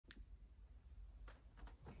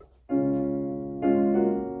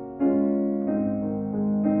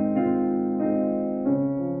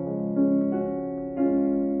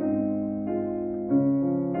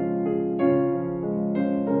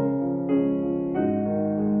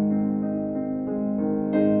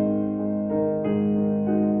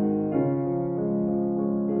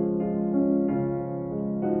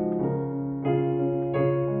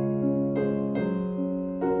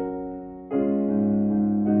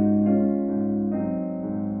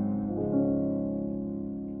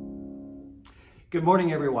Good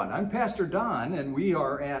morning, everyone. I'm Pastor Don, and we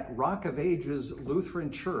are at Rock of Ages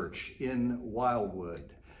Lutheran Church in Wildwood.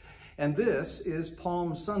 And this is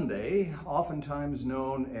Palm Sunday, oftentimes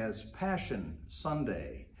known as Passion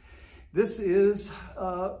Sunday. This is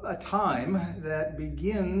a time that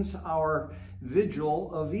begins our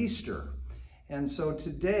vigil of Easter. And so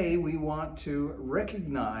today we want to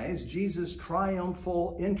recognize Jesus'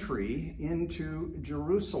 triumphal entry into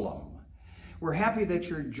Jerusalem. We're happy that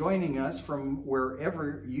you're joining us from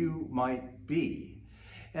wherever you might be.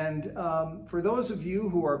 And for those of you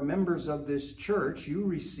who are members of this church, you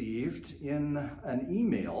received in an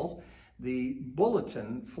email the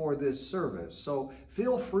bulletin for this service. So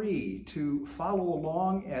feel free to follow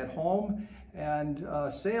along at home and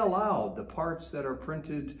say aloud the parts that are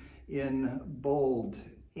printed in bold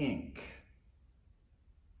ink.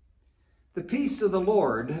 The peace of the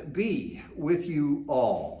Lord be with you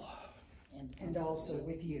all. And also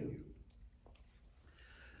with you.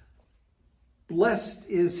 Blessed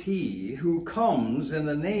is he who comes in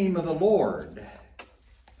the name of the Lord.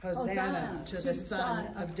 Hosanna to the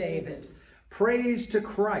Son of David. Praise to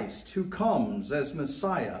Christ who comes as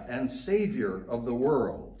Messiah and Savior of the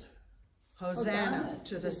world. Hosanna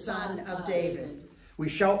to the Son of David. We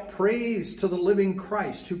shout praise to the living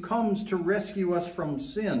Christ who comes to rescue us from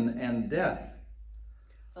sin and death.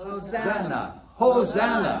 Hosanna!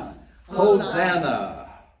 Hosanna! Hosanna!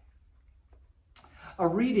 A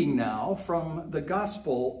reading now from the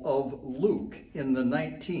Gospel of Luke in the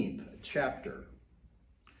 19th chapter.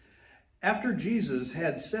 After Jesus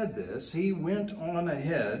had said this, he went on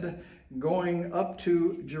ahead, going up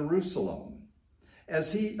to Jerusalem.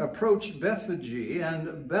 As he approached Bethphage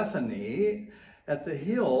and Bethany at the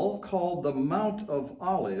hill called the Mount of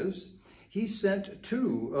Olives, he sent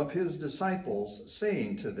two of his disciples,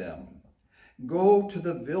 saying to them, "Go to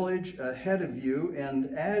the village ahead of you,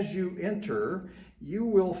 and as you enter, you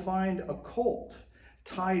will find a colt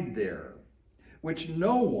tied there, which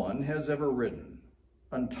no one has ever ridden.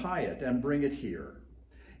 Untie it and bring it here.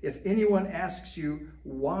 If anyone asks you,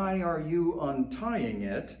 'Why are you untying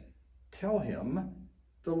it?' tell him,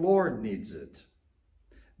 'The Lord needs it.'"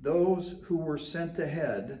 Those who were sent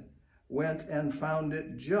ahead went and found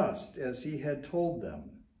it just as he had told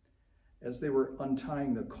them. As they were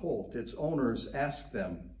untying the colt, its owners asked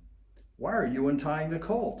them, "Why are you untying the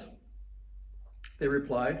colt?" They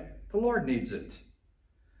replied, "The Lord needs it."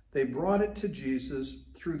 They brought it to Jesus,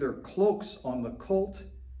 threw their cloaks on the colt,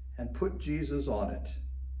 and put Jesus on it.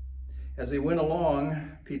 As they went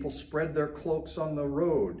along, people spread their cloaks on the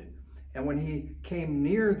road. And when he came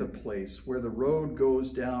near the place where the road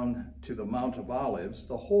goes down to the Mount of Olives,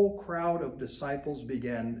 the whole crowd of disciples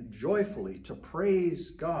began joyfully to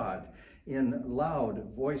praise God in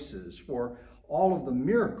loud voices for all of the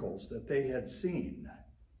miracles that they had seen.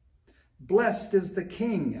 "Blessed is the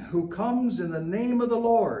King who comes in the name of the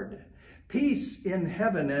Lord. Peace in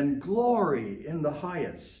heaven and glory in the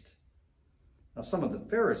highest." Now some of the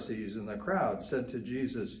Pharisees in the crowd said to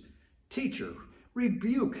Jesus, "Teacher,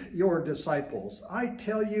 rebuke your disciples." "I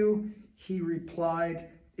tell you," he replied,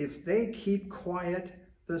 "if they keep quiet,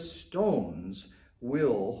 the stones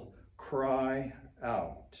will cry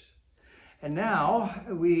out." And now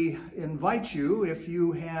we invite you, if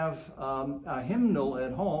you have a hymnal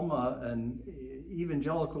at home, an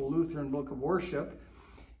Evangelical Lutheran Book of Worship,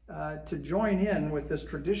 to join in with this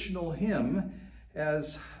traditional hymn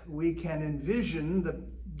as we can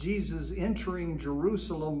envision Jesus entering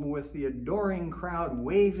Jerusalem with the adoring crowd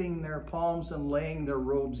waving their palms and laying their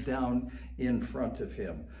robes down in front of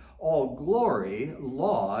him. All glory,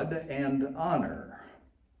 laud, and honor.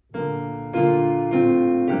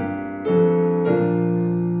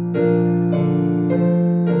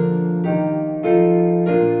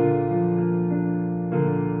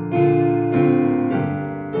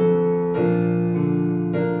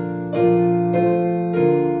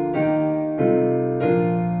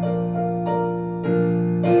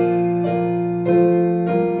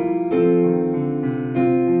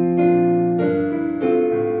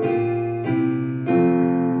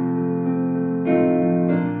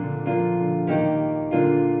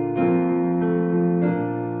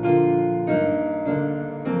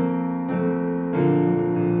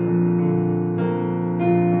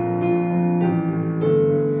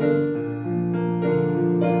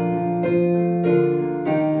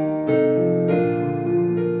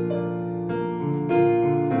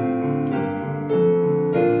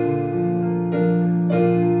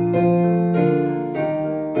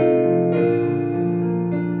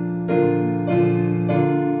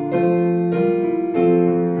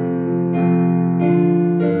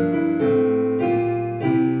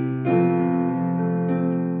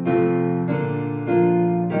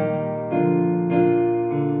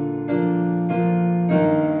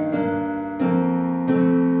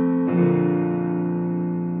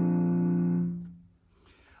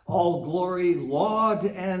 all glory, laud,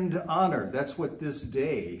 and honor. That's what this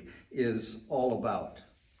day is all about.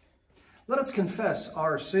 Let us confess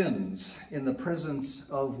our sins in the presence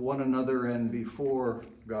of one another and before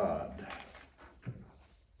God.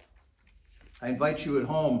 I invite you at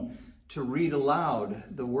home to read aloud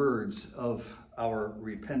the words of our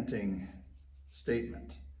repenting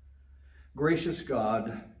statement. Gracious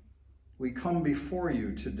God, we come before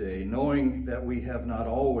you today knowing that we have not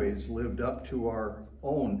always lived up to our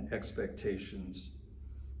own expectations,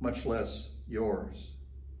 much less yours.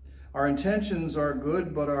 Our intentions are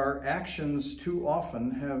good, but our actions too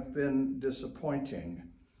often have been disappointing,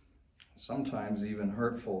 sometimes even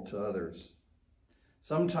hurtful to others.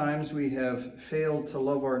 Sometimes we have failed to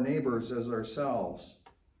love our neighbors as ourselves.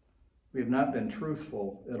 We have not been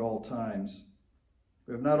truthful at all times.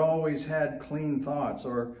 We have not always had clean thoughts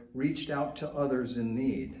or reached out to others in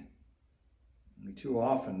need. We too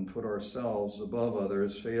often put ourselves above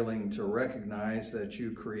others, failing to recognize that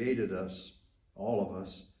you created us, all of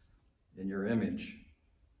us, in your image,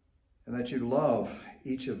 and that you love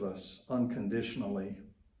each of us unconditionally.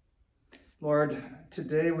 Lord,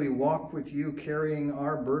 today we walk with you carrying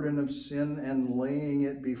our burden of sin and laying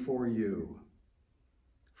it before you.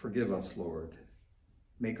 Forgive us, Lord.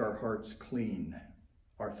 Make our hearts clean,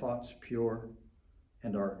 our thoughts pure,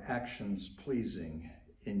 and our actions pleasing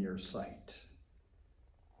in your sight.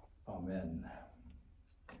 Amen.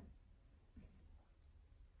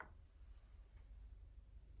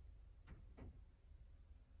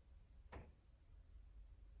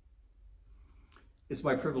 It's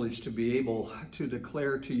my privilege to be able to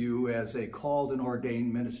declare to you as a called and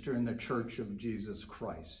ordained minister in the Church of Jesus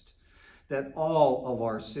Christ that all of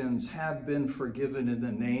our sins have been forgiven in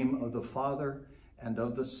the name of the Father and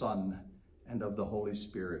of the Son and of the Holy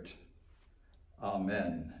Spirit.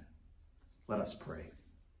 Amen. Let us pray.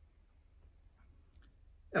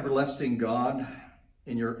 Everlasting God,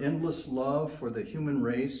 in your endless love for the human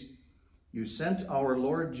race, you sent our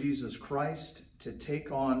Lord Jesus Christ to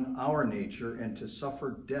take on our nature and to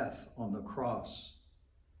suffer death on the cross.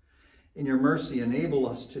 In your mercy, enable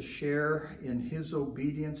us to share in his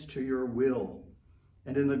obedience to your will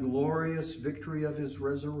and in the glorious victory of his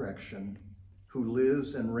resurrection, who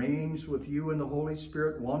lives and reigns with you in the Holy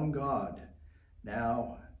Spirit, one God,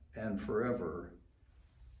 now and forever.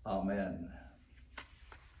 Amen.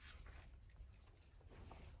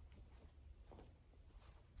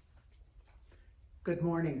 Good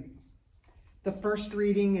morning. The first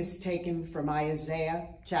reading is taken from Isaiah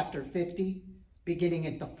chapter 50, beginning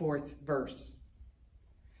at the 4th verse.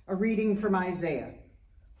 A reading from Isaiah.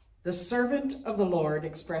 The servant of the Lord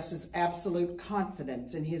expresses absolute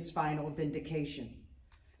confidence in his final vindication.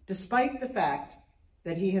 Despite the fact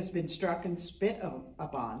that he has been struck and spit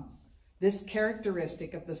upon, this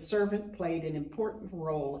characteristic of the servant played an important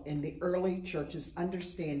role in the early church's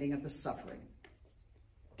understanding of the suffering,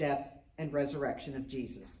 death, and resurrection of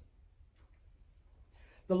Jesus.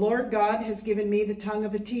 The Lord God has given me the tongue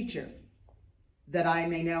of a teacher, that I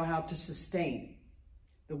may know how to sustain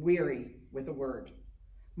the weary with a word.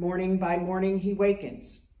 Morning by morning he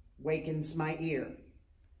wakens my ear.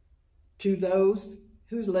 To those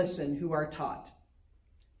who listen, who are taught.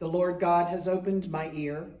 The Lord God has opened my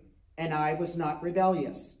ear, and I was not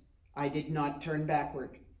rebellious. I did not turn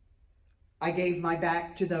backward. I gave my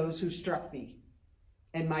back to those who struck me,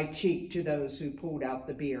 and my cheek to those who pulled out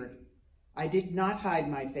the beard. I did not hide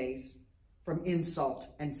my face from insult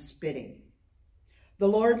and spitting. The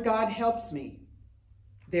Lord God helps me.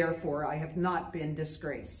 Therefore I have not been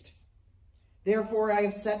disgraced. Therefore I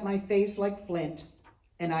have set my face like flint,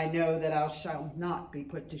 and I know that I shall not be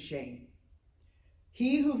put to shame.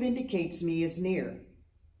 He who vindicates me is near.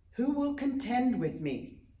 Who will contend with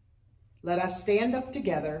me? Let us stand up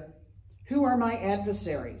together. Who are my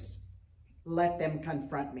adversaries? Let them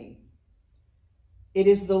confront me. It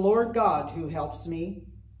is the Lord God who helps me,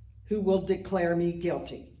 who will declare me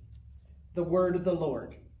guilty. The word of the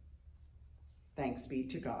Lord. Thanks be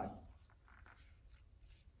to God.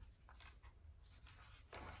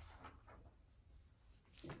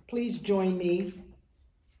 Please join me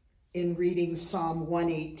in reading Psalm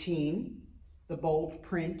 118. The bold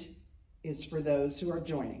print is for those who are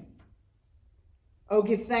joining. Oh,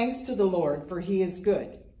 give thanks to the Lord, for he is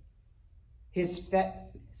good. His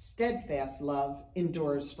steadfast love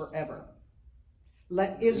endures forever.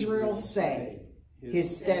 Let Israel say,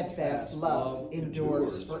 his steadfast love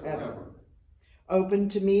endures forever. Open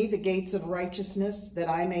to me the gates of righteousness, that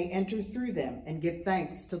I may enter through them and give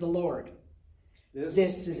thanks to the Lord.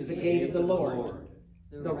 This is the gate of the Lord.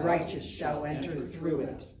 The righteous shall enter through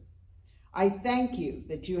it. I thank you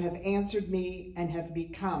that you have answered me and have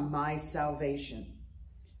become my salvation.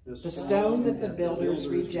 The stone that the builders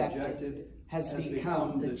rejected has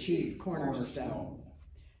become the chief cornerstone.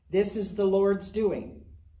 This is the Lord's doing.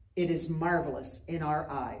 It is marvelous in our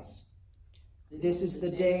eyes. This is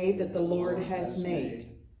the day that the Lord has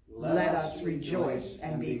made. Let us rejoice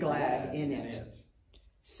and be glad in it.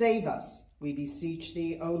 Save us, we beseech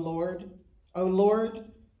thee, O Lord. O Lord,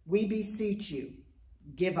 we beseech you.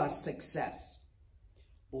 Give us success.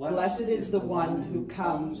 Blessed is the one who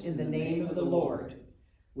comes in the name of the Lord.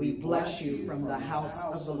 We bless you from the house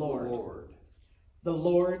of the Lord. The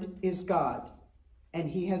Lord is God, and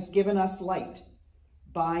he has given us light.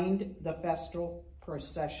 Bind the festal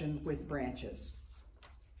procession with branches.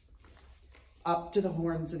 Up to the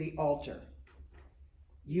horns of the altar.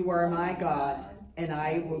 You are my God, and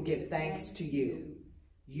I will give thanks to you.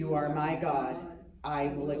 You are my God, I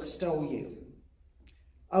will extol you.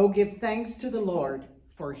 Oh, give thanks to the Lord,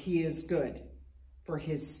 for he is good, for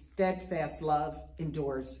his steadfast love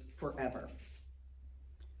endures forever.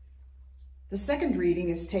 The second reading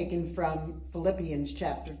is taken from Philippians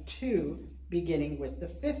chapter 2, beginning with the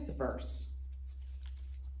 5th verse.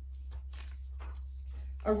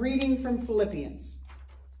 A reading from Philippians.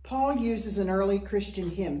 Paul uses an early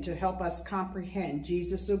Christian hymn to help us comprehend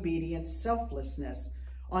Jesus' obedience, selflessness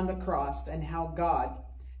on the cross, and how God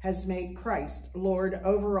has made Christ Lord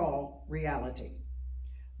over all reality.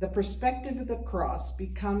 The perspective of the cross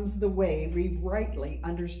becomes the way we rightly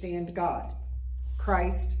understand God,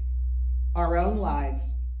 Christ, our own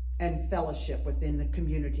lives, and fellowship within the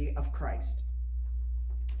community of Christ.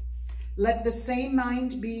 Let the same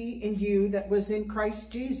mind be in you that was in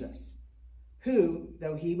Christ Jesus, who,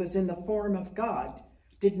 though he was in the form of God,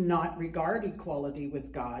 did not regard equality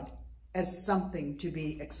with God as something to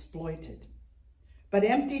be exploited, but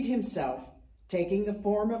emptied himself, taking the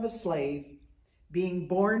form of a slave, being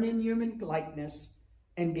born in human likeness,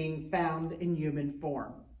 and being found in human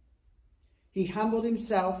form. He humbled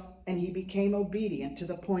himself, and he became obedient to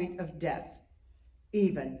the point of death,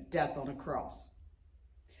 even death on a cross.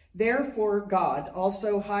 Therefore God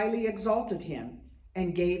also highly exalted him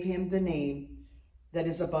and gave him the name that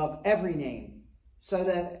is above every name, so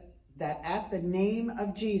that at the name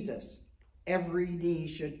of Jesus every knee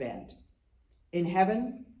should bend, in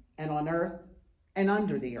heaven and on earth and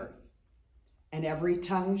under the earth, and every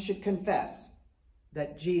tongue should confess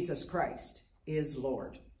that Jesus Christ is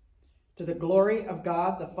Lord, to the glory of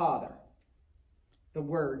God the Father. The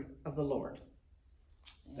word of the Lord.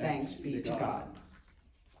 Thanks be to God.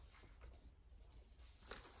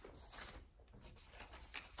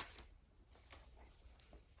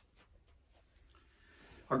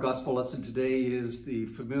 Our gospel lesson today is the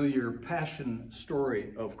familiar passion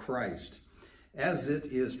story of Christ, as it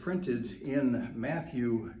is printed in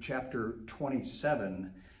Matthew chapter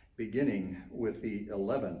 27, beginning with the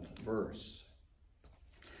 11th verse.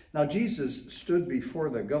 Now Jesus stood before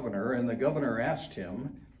the governor, and the governor asked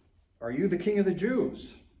him, "Are you the king of the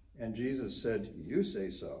Jews?" And Jesus said, "You say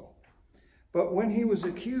so." But when he was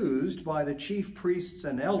accused by the chief priests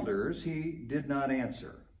and elders, he did not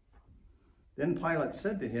answer. Then Pilate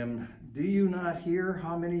said to him, "Do you not hear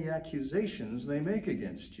how many accusations they make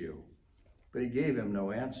against you?" But he gave him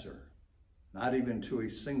no answer, not even to a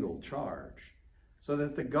single charge, so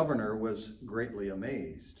that the governor was greatly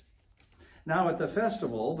amazed. Now at the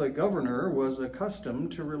festival, the governor was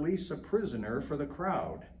accustomed to release a prisoner for the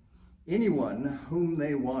crowd, anyone whom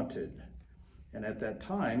they wanted. And at that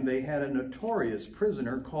time, they had a notorious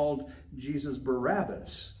prisoner called Jesus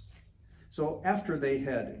Barabbas. So after they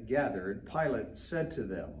had gathered, Pilate said to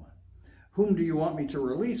them, "Whom do you want me to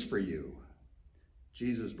release for you?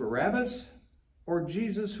 Jesus Barabbas, or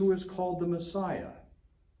Jesus who is called the Messiah?"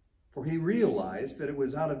 For he realized that it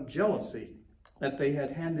was out of jealousy that they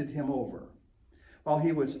had handed him over. While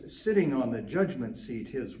he was sitting on the judgment seat,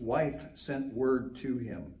 his wife sent word to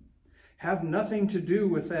him, "Have nothing to do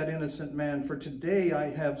with that innocent man, for today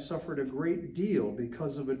I have suffered a great deal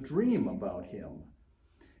because of a dream about him."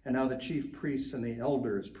 And now the chief priests and the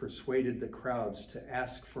elders persuaded the crowds to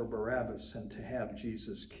ask for Barabbas and to have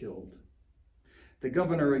Jesus killed. The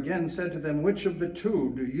governor again said to them, "Which of the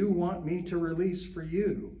two do you want me to release for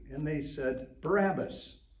you?" And they said,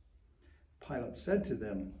 "Barabbas." Pilate said to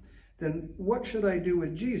them, "Then what should I do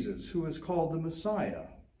with Jesus, who is called the Messiah?"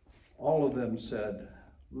 All of them said,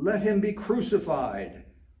 "Let him be crucified."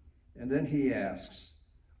 And then he asks,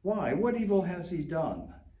 "Why? What evil has he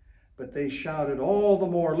done?" But they shouted all the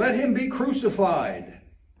more, "Let him be crucified."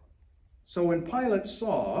 So when Pilate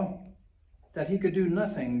saw that he could do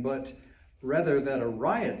nothing, but rather that a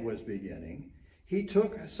riot was beginning, he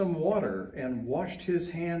took some water and washed his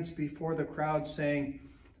hands before the crowd, saying,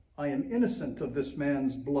 "I am innocent of this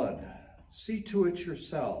man's blood. See to it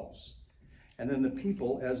yourselves." And then the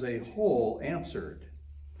people as a whole answered,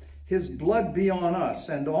 "His blood be on us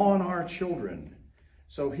and on our children."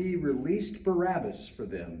 So he released Barabbas for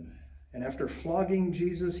them, and after flogging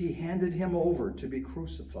Jesus, he handed him over to be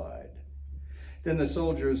crucified. Then the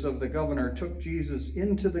soldiers of the governor took Jesus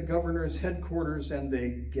into the governor's headquarters, and they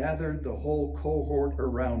gathered the whole cohort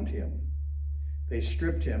around him. They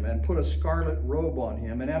stripped him and put a scarlet robe on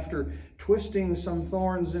him, and after twisting some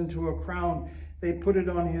thorns into a crown, they put it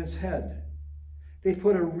on his head. They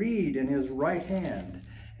put a reed in his right hand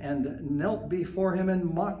and knelt before him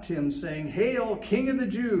and mocked him, saying, "Hail, King of the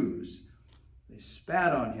Jews!" They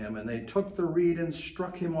spat on him, and they took the reed and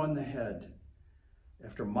struck him on the head.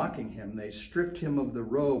 After mocking him, they stripped him of the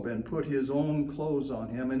robe and put his own clothes on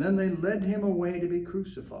him, and then they led him away to be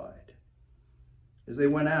crucified. As they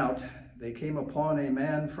went out, they came upon a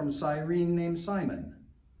man from Cyrene named Simon.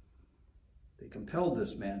 They compelled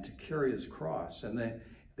this man to carry his cross, and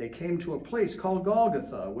they came to a place called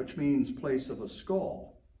Golgotha, which means place of a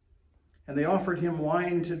skull. And they offered him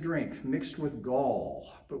wine to drink, mixed with gall,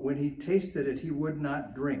 but when he tasted it, he would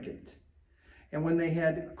not drink it. And when they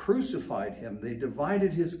had crucified him, they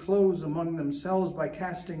divided his clothes among themselves by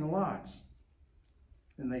casting lots.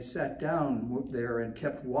 And they sat down there and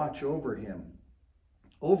kept watch over him.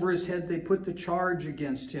 Over his head they put the charge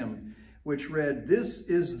against him, which read, "This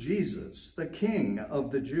is Jesus, the King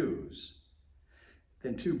of the Jews."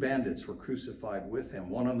 Then 2 bandits were crucified with him,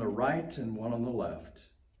 one on the right and one on the left.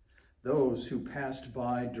 Those who passed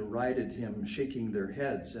by derided him, shaking their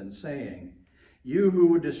heads and saying, "You who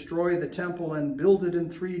would destroy the temple and build it in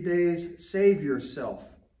 3 days, save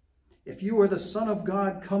yourself. If you are the Son of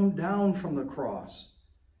God, come down from the cross."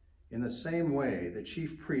 In the same way, the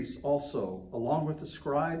chief priests also, along with the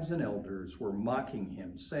scribes and elders, were mocking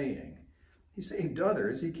him, saying, "He saved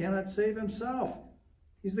others, he cannot save himself.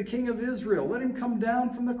 He's the King of Israel. Let him come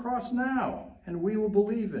down from the cross now, and we will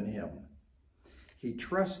believe in him. He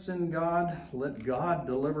trusts in God. Let God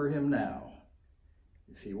deliver him now,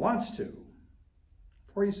 if he wants to.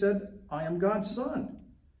 For he said, 'I am God's son.'"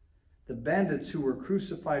 The bandits who were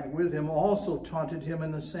crucified with him also taunted him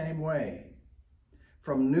in the same way.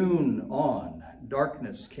 From noon on,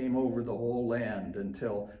 darkness came over the whole land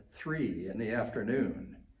until 3 in the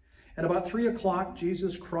afternoon. And about 3 o'clock,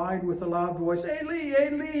 Jesus cried with a loud voice, "Eli,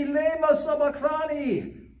 Eli, lema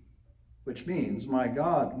sabachthani," which means, my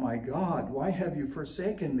God, why have you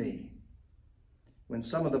forsaken me?" When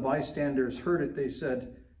some of the bystanders heard it, they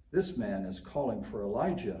said, "This man is calling for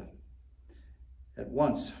Elijah." At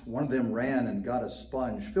once, one of them ran and got a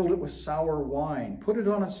sponge, filled it with sour wine, put it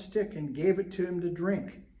on a stick, and gave it to him to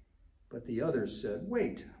drink. But the others said,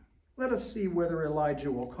 "Wait, let us see whether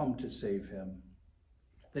Elijah will come to save him."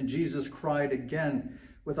 Then Jesus cried again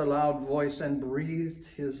with a loud voice and breathed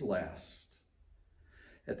his last.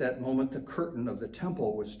 At that moment, the curtain of the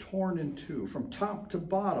temple was torn in two from top to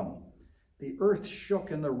bottom. The earth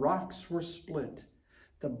shook and the rocks were split.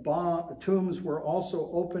 The tombs were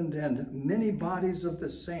also opened, and many bodies of the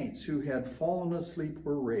saints who had fallen asleep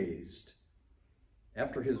were raised.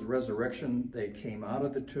 After his resurrection, they came out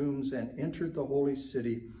of the tombs and entered the holy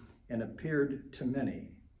city and appeared to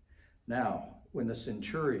many. Now, when the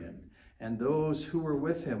centurion and those who were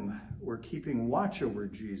with him were keeping watch over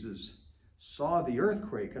Jesus, saw the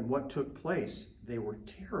earthquake and what took place, they were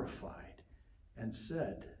terrified and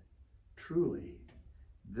said, "Truly,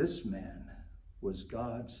 this man was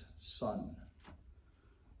God's Son."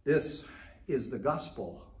 This is the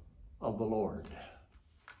gospel of the Lord.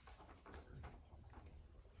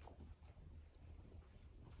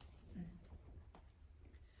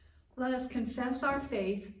 Let us confess our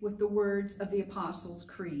faith with the words of the Apostles'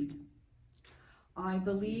 Creed. I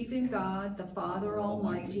believe in God, the Father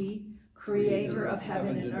Almighty, creator of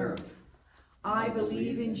heaven and earth. I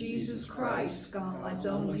believe in Jesus Christ, God's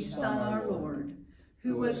only Son, our Lord,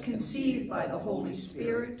 who was conceived by the Holy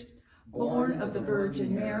Spirit, born of the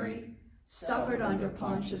Virgin Mary, suffered under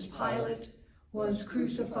Pontius Pilate, was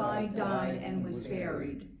crucified, died, and was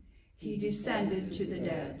buried. He descended to the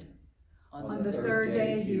dead. On the 3rd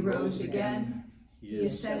day he rose again. He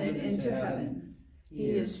ascended into heaven.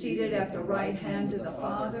 He is seated at the right hand of the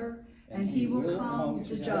Father, and he will come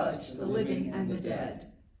to judge the living and the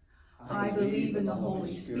dead. I believe in the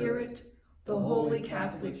Holy Spirit, the Holy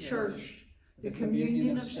Catholic Church, the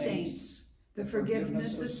communion of saints, the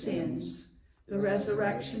forgiveness of sins, the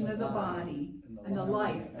resurrection of the body, and the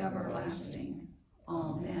life everlasting.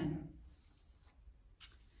 Amen.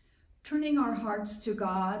 Turning our hearts to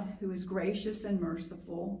God, who is gracious and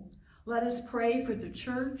merciful, let us pray for the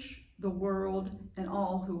church, the world, and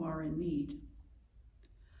all who are in need.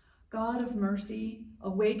 God of mercy,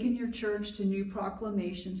 awaken your church to new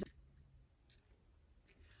proclamations.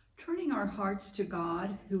 Turning our hearts to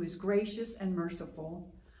God, who is gracious and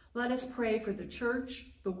merciful, let us pray for the church,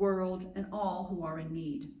 the world, and all who are in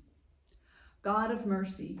need. God of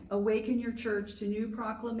mercy, awaken your church to new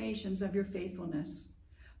proclamations of your faithfulness.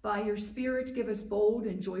 By your Spirit, give us bold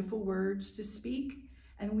and joyful words to speak,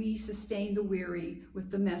 and we sustain the weary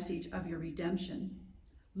with the message of your redemption.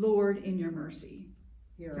 Lord, in your mercy,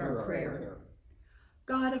 hear our prayer.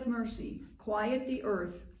 God of mercy, quiet the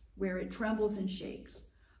earth where it trembles and shakes.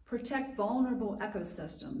 Protect vulnerable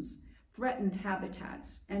ecosystems, threatened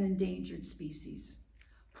habitats, and endangered species.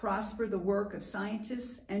 Prosper the work of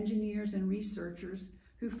scientists, engineers, and researchers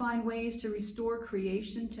who find ways to restore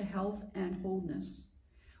creation to health and wholeness.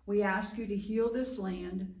 We ask you to heal this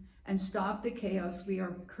land and stop the chaos we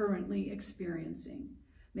are currently experiencing.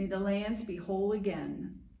 May the lands be whole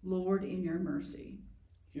again. Lord, in your mercy,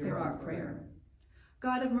 hear our prayer.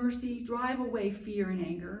 God of mercy, drive away fear and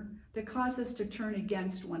anger that cause us to turn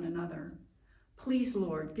against one another. Please,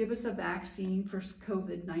 Lord, give us a vaccine for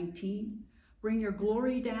COVID-19. Bring your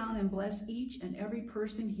glory down and bless each and every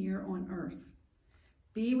person here on earth.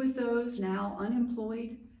 Be with those now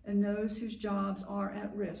unemployed and those whose jobs are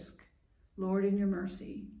at risk. Lord, in your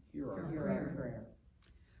mercy, hear our prayer.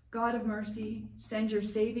 God of mercy, send your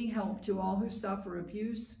saving help to all who suffer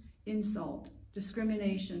abuse, insult,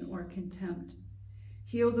 discrimination, or contempt.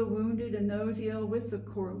 Heal the wounded and those ill with the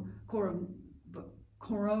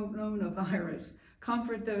coronavirus.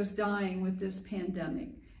 Comfort those dying with this pandemic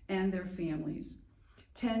and their families.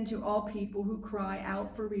 Tend to all people who cry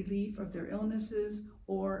out for relief of their illnesses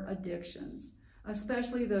or addictions,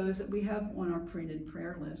 especially those that we have on our printed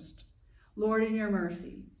prayer list. Lord, in your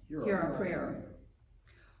mercy, hear our prayer.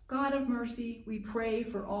 God of mercy, we pray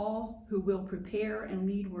for all who will prepare and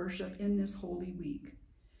lead worship in this holy week.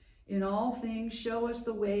 In all things, show us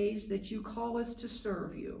the ways that you call us to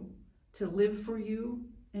serve you, to live for you,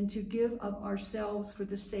 and to give of ourselves for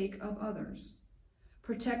the sake of others.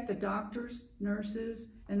 Protect the doctors, nurses,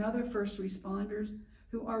 and other first responders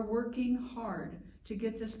who are working hard to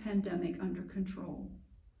get this pandemic under control.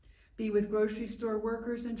 Be with grocery store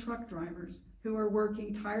workers and truck drivers who are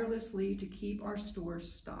working tirelessly to keep our stores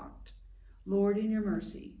stocked. Lord, in your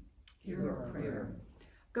mercy, hear our prayer.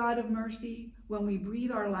 God of mercy, when we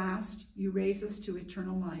breathe our last, you raise us to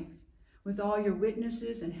eternal life. With all your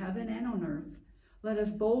witnesses in heaven and on earth, let us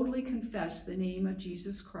boldly confess the name of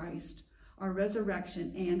Jesus Christ, our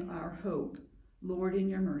resurrection and our hope. Lord, in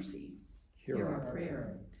your mercy, hear our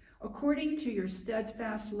prayer. According to your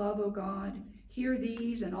steadfast love, O God, hear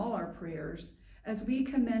these and all our prayers as we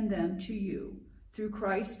commend them to you through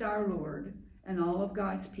Christ our Lord, and all of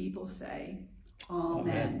God's people say,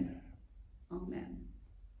 Amen. Amen.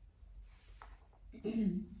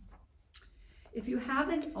 If you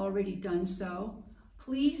haven't already done so,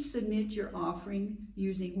 please submit your offering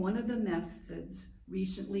using one of the methods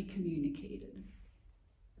recently communicated.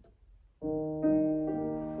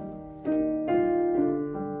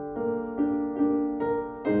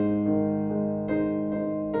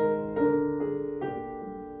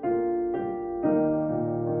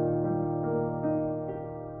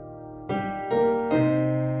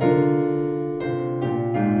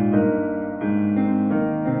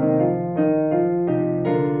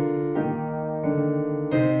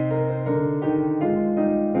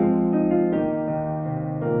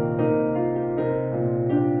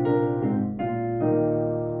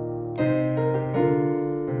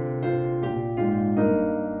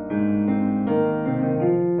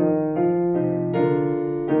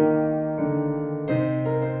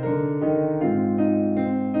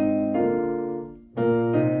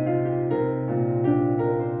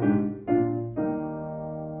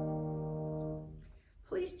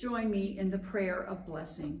 Join me in the prayer of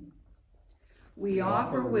blessing. We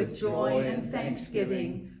offer with joy and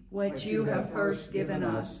thanksgiving what you have first given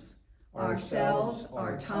us, ourselves,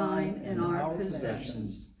 our time, and our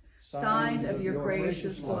possessions, signs of your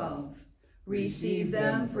gracious love. Receive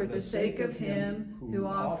them for the sake of him who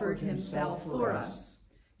offered himself for us,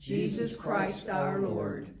 Jesus Christ our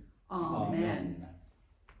Lord. Amen.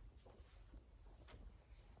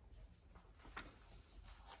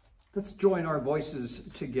 Let's join our voices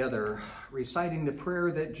together, reciting the prayer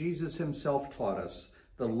that Jesus himself taught us,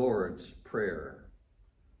 the Lord's Prayer.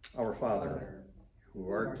 Our Father, who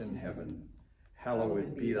art in heaven,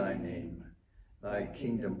 hallowed be thy name. Thy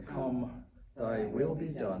kingdom come, thy will be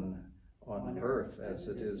done, on earth as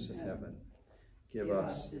it is in heaven. Give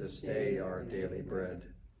us this day our daily bread,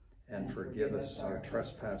 and forgive us our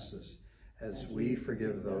trespasses, as we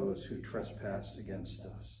forgive those who trespass against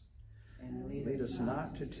us. And lead us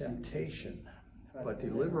not to temptation, but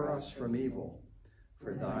deliver us from evil.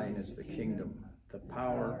 For thine is the kingdom, the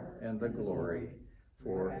power, and the glory,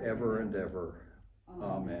 forever and ever.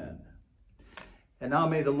 Amen. And now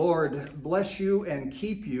may the Lord bless you and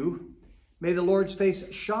keep you. May the Lord's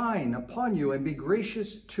face shine upon you and be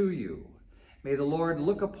gracious to you. May the Lord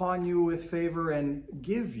look upon you with favor and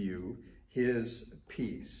give you his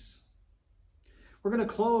peace. We're going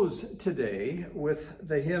to close today with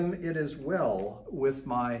the hymn, It Is Well With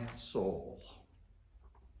My Soul.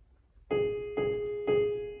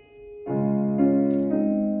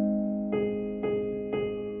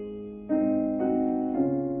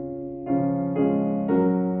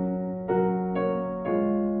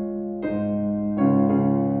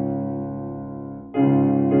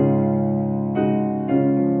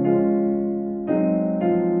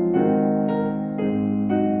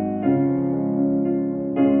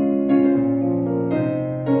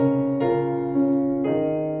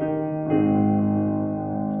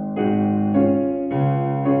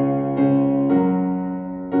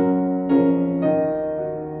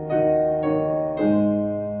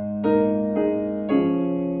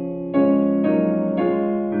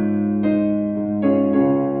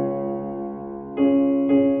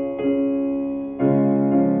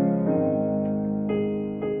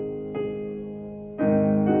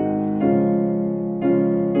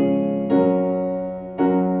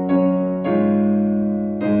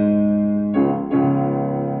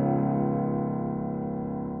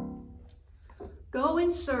 Go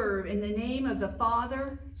and serve in the name of the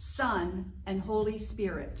Father, Son, and Holy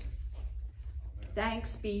Spirit.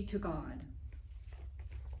 Thanks be to God.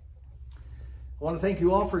 I want to thank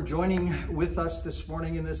you all for joining with us this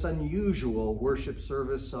morning in this unusual worship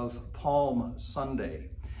service of Palm Sunday.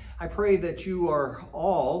 I pray that you are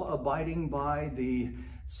all abiding by the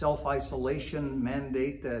self-isolation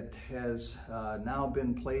mandate that has now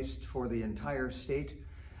been placed for the entire state.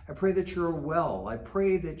 I pray that you're well. I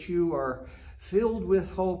pray that you are filled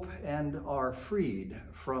with hope and are freed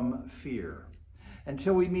from fear.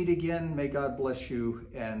 Until we meet again, may God bless you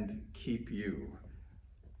and keep you.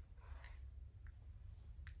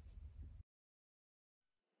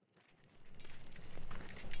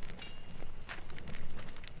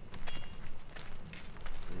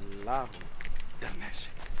 Lau Danesh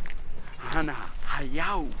Hana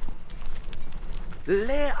Hayau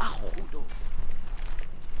Le Ahodo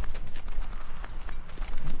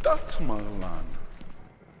Dat Marlan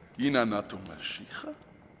Inanatu Mashicha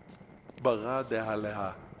Bara de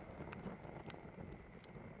Haleha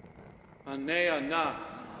Anea na.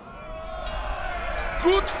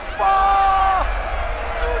 Good far!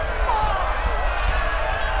 Good far!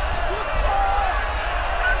 Good far!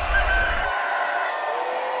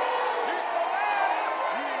 It's a red!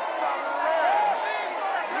 It's a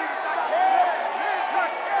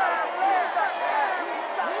red!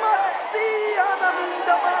 It's a Maxi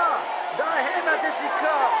Anamindama! Dahena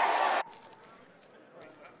Desika!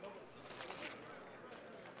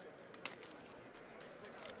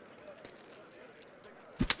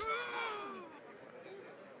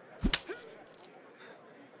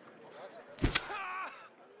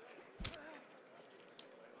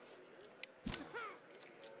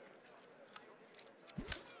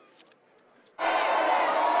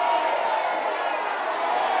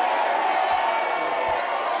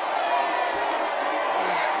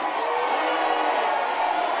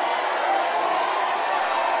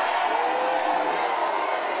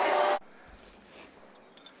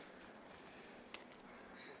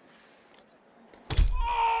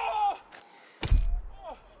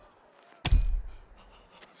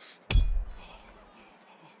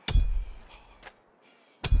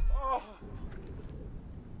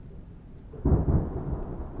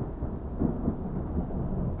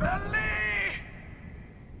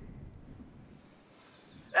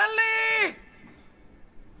 Eli!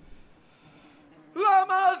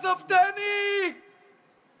 Lama Zaftani!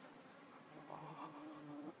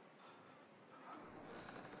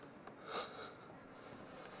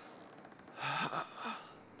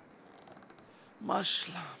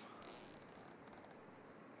 Maslam.